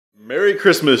Merry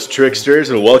Christmas,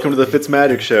 tricksters, and welcome to the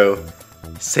FitzMagic show.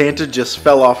 Santa just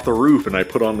fell off the roof and I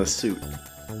put on this suit.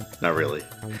 Not really.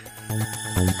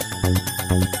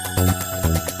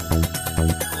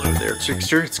 Hello there,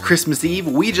 trickster. It's Christmas Eve.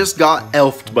 We just got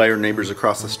elfed by our neighbors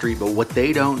across the street, but what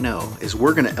they don't know is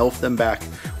we're gonna elf them back.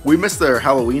 We missed their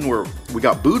Halloween where we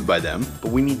got booed by them,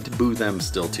 but we need to boo them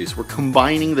still too. So we're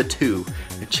combining the two.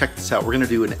 And check this out. We're gonna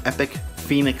do an epic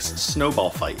Phoenix snowball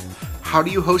fight. How do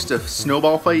you host a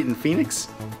snowball fight in Phoenix?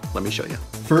 Let me show you.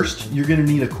 First, you're gonna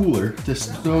need a cooler to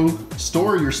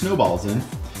store your snowballs in.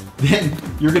 Then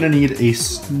you're gonna need a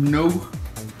snow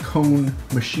cone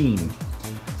machine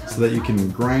so that you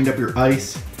can grind up your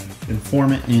ice and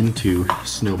form it into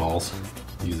snowballs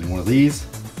using one of these.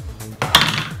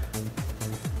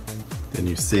 Then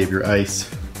you save your ice,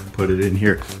 put it in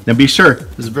here. Now be sure,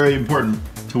 this is very important,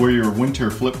 to wear your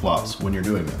winter flip-flops when you're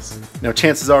doing this. Now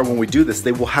chances are when we do this,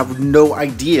 they will have no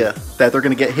idea that they're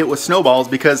gonna get hit with snowballs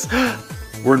because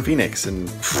we're in Phoenix and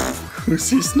who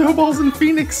sees snowballs in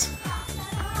Phoenix?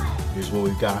 Here's what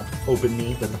we've got. Open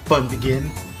knee, let the fun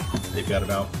begin. They've got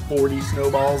about 40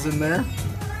 snowballs in there.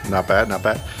 Not bad, not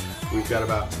bad. We've got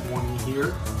about 20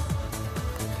 here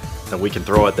that we can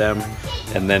throw at them,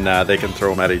 and then they can throw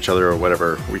them at each other or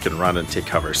whatever. We can run and take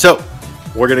cover. So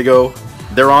we're gonna go,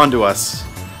 they're on to us.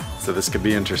 So this could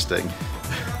be interesting.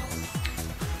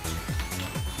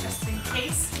 Just in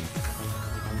case.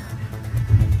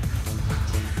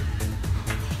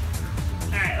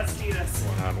 Alright, let's do this.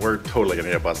 We're totally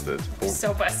gonna get busted.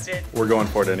 So busted. We're going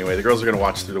for it anyway. The girls are gonna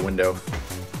watch through the window.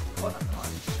 Hold on.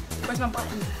 Where's my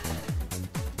button?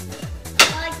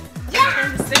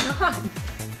 Turn this thing on.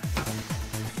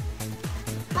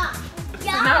 Does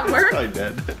it not work? I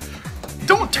did.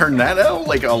 Don't turn that out,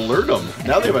 like alert them.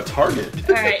 Now they have a target.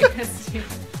 Alright, let's do it.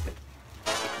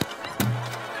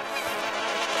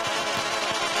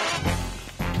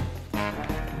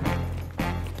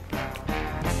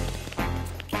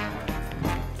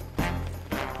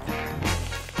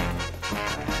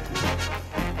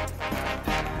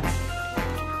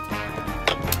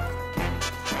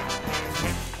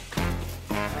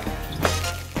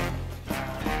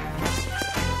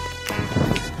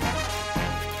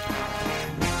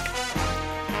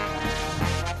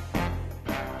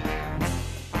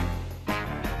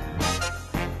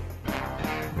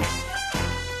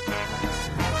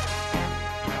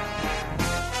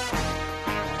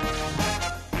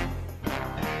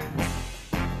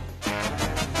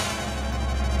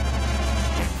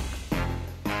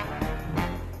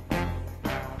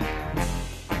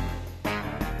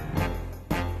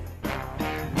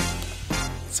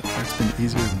 So far it's been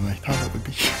easier than I thought it would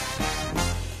be.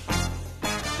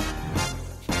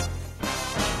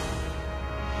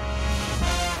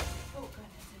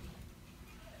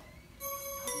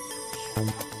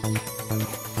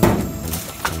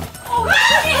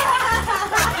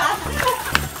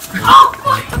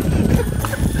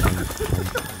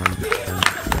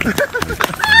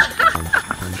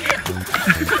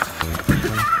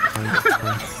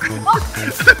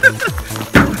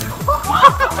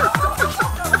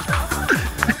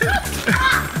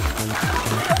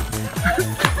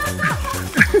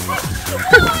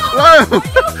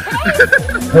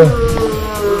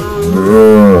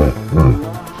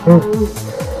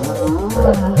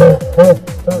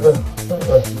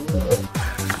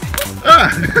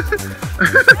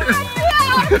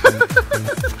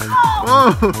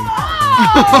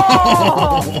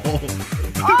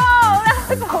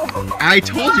 I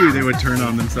told you they would turn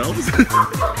on themselves.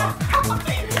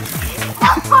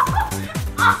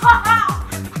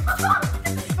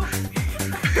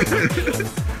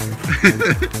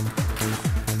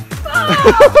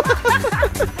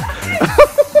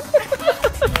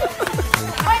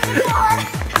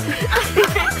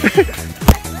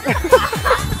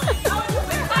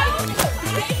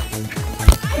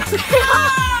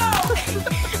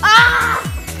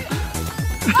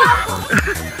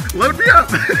 Let me up!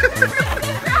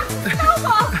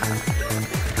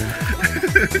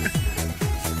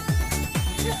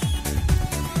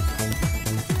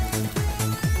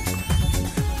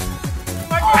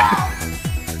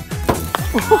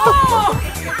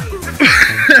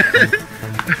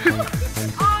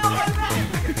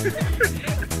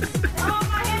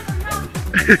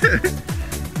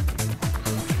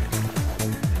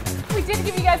 We did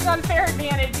give you guys an unfair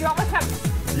advantage. You almost have.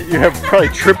 You have probably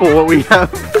triple what we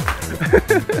have.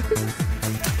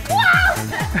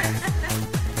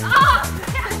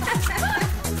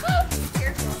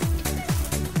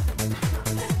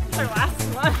 Our last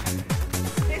one.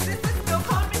 Is this the snow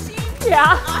cone machine?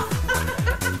 Yeah.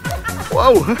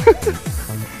 Whoa!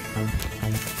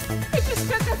 It just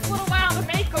took us a little while to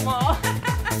make them all.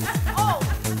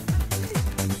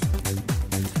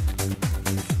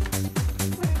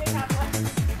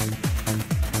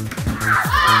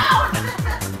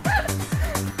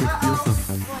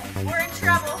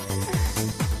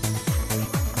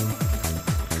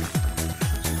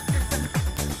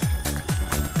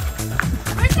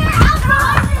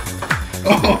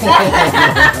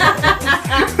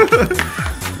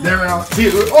 They're out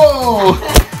too. Oh!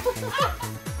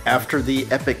 After the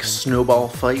epic snowball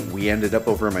fight, we ended up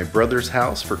over at my brother's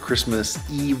house for Christmas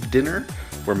Eve dinner,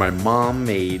 where my mom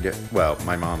made, well,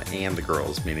 my mom and the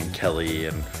girls, meaning Kelly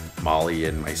and Molly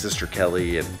and my sister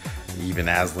Kelly and even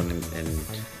Aslan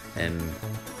and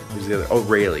who's the other? Oh,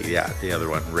 Rayleigh, yeah, the other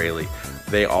one, Rayleigh.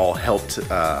 They all helped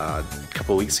a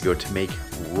couple weeks ago to make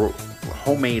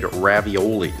homemade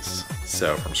raviolis,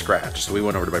 so from scratch. So we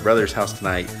went over to my brother's house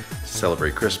tonight to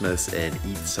celebrate Christmas and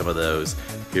eat some of those.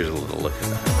 Here's a little look at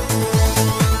that.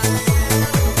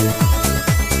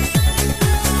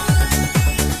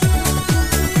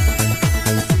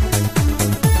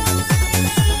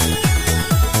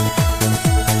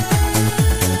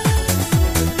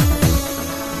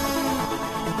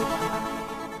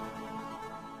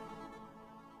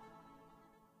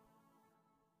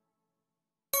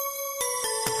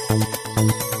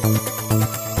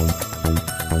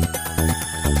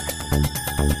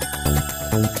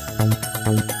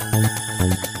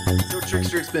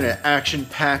 It's been an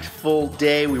action-packed full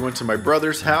day. We went to my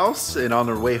brother's house, and on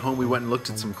our way home we went and looked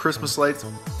at some Christmas lights.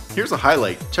 Here's a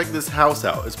highlight. Check this house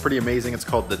out. It's pretty amazing. It's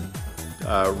called the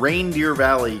Reindeer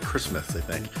Valley Christmas, I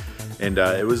think. And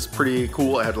it was pretty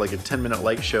cool. It had like a 10-minute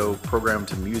light show programmed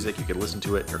to music. You could listen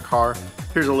to it in your car.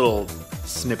 Here's a little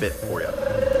snippet for you.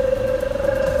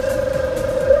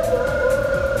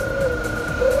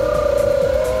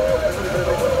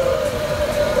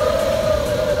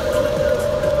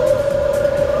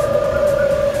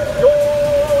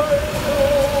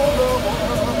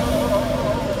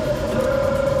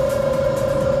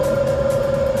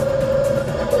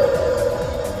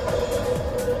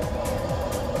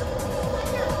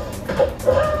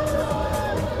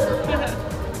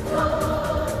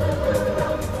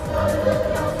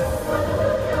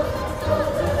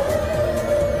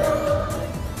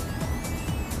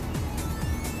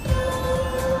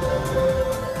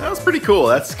 Pretty cool.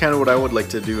 That's kind of what I would like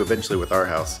to do eventually with our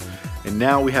house. And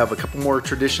now we have a couple more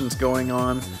traditions going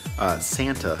on.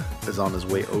 Santa is on his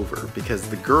way over because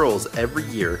the girls every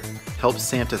year help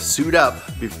Santa suit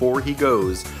up before he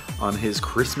goes on his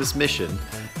Christmas mission,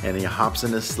 and he hops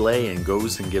in his sleigh and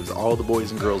goes and gives all the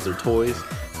boys and girls their toys.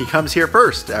 He comes here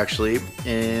first, actually,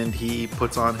 and he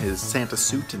puts on his Santa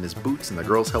suit and his boots, and the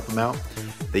girls help him out.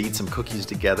 They eat some cookies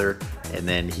together, and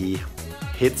then he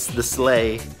hits the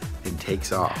sleigh and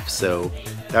takes off. So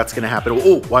that's gonna happen.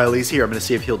 Oh, while he's here, I'm gonna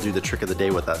see if he'll do the trick of the day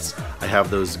with us. I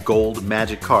have those gold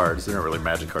magic cards. They're not really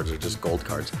magic cards, they're just gold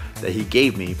cards that he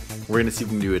gave me. We're gonna see if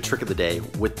we can do a trick of the day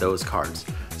with those cards.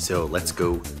 So let's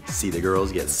go see the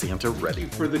girls get Santa ready.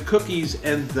 For the cookies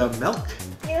and the milk.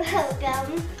 You're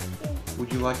welcome.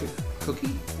 Would you like a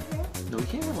cookie? No, you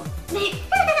can't have one.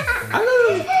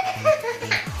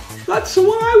 That's the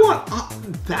one I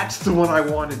want. That's the one I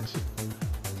wanted.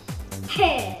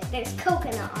 There's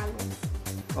coconut on it.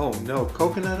 Oh no,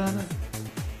 coconut on it?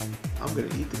 I'm gonna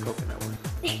eat the coconut one.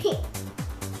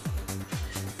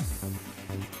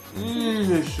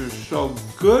 This is so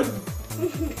good.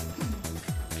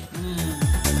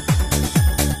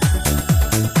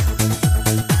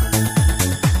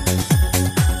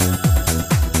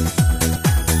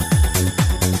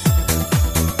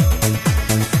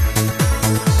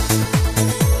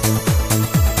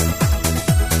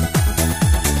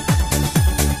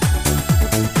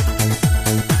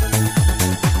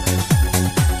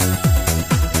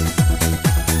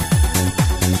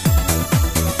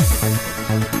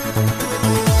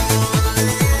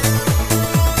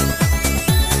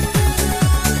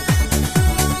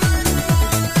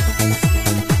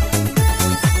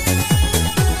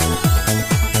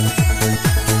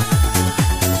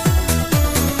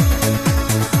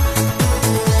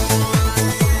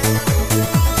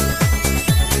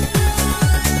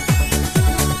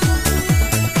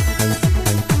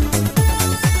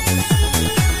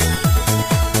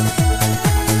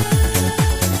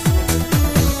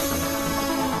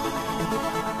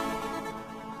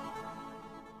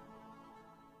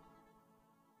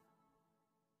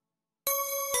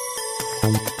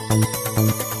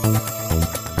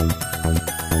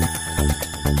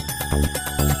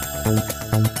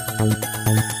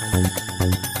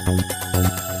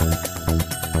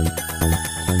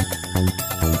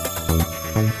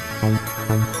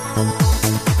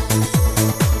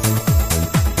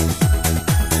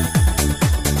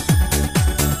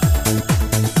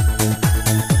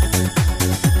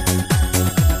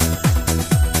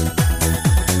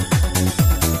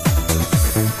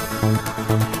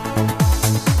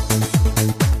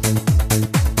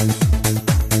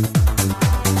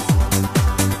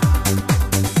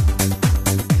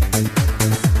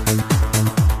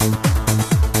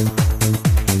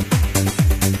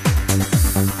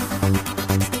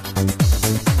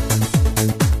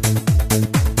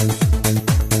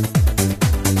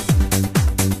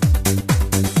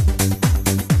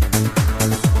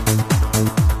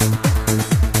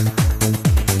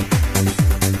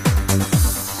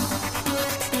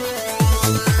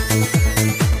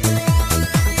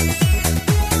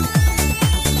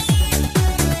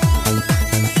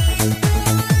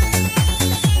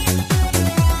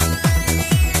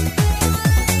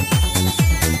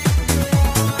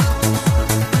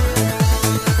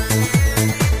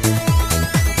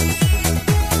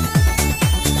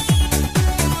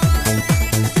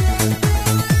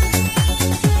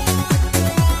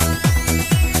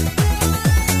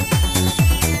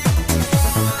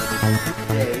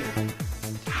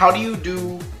 how do you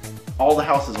do all the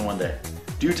houses in one day?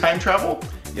 Do you time travel?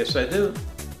 Yes, I do.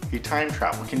 You time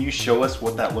travel. Can you show us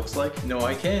what that looks like? No,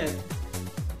 I can't.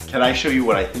 Can I show you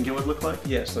what I think it would look like?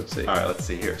 Yes, let's see. All right, let's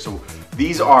see here. So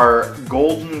these are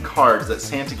golden cards that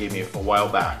Santa gave me a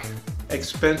while back.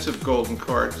 Expensive golden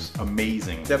cards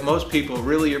Amazing. that most people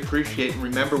really appreciate and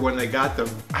remember when they got them.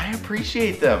 I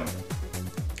appreciate them.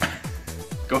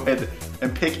 Go ahead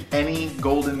and pick any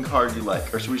golden card you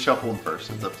like. Or should we shuffle them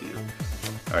first? It's up to you.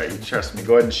 All right, you trust me.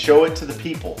 Go ahead and show it to the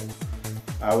people.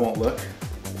 I won't look.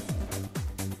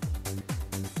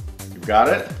 You got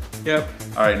it? Yep.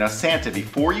 All right, now Santa,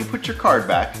 before you put your card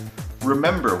back,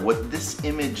 remember what this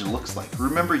image looks like.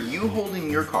 Remember you holding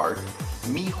your card,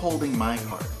 me holding my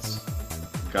cards.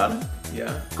 Got it?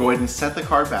 Yeah. Go ahead and set the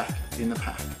card back in the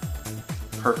pack.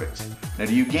 Perfect. Now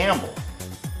do you gamble?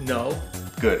 No.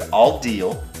 Good, I'll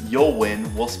deal, you'll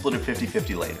win, we'll split it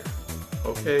 50-50 later.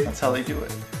 Okay. That's how they do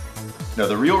it. Now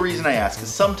the real reason I ask is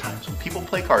sometimes when people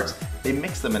play cards, they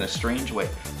mix them in a strange way.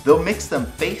 They'll mix them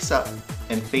face up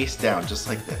and face down, just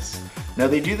like this. Now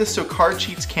they do this so card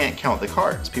cheats can't count the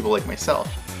cards, people like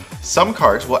myself. Some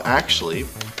cards will actually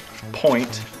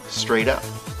point straight up.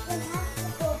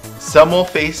 Some will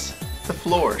face the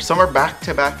floor. Some are back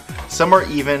to back. Some are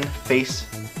even face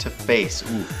to face.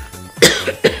 Ooh.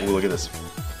 Ooh, look at this.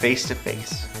 Face to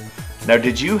face. Now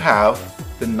did you have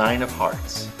the 9 of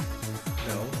hearts?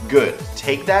 No. Good.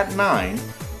 Take that 9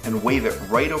 and wave it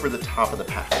right over the top of the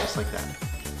pack, just like that.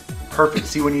 Perfect.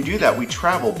 See, when you do that, we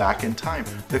travel back in time.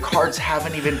 The cards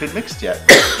haven't even been mixed yet.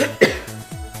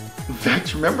 In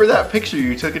fact, remember that picture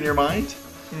you took in your mind?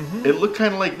 Mm-hmm. It looked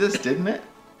kind of like this, didn't it?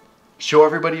 Show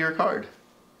everybody your card.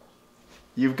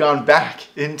 You've gone back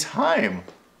in time.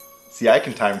 See, I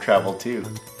can time travel too.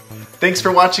 Thanks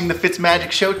for watching the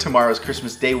FitzMagic Show. Tomorrow's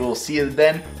Christmas Day. We'll see you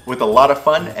then with a lot of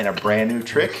fun and a brand new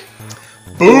trick.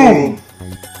 Boom!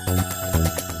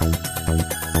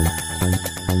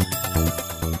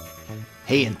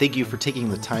 Hey, and thank you for taking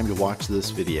the time to watch this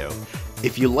video.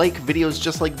 If you like videos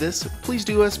just like this, please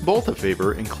do us both a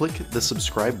favor and click the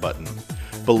subscribe button.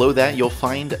 Below that, you'll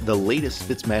find the latest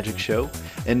FitzMagic show,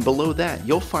 and below that,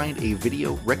 you'll find a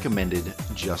video recommended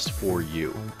just for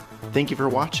you. Thank you for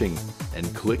watching,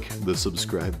 and click the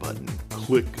subscribe button.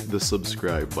 Click the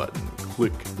subscribe button.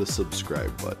 Click the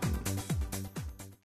subscribe button.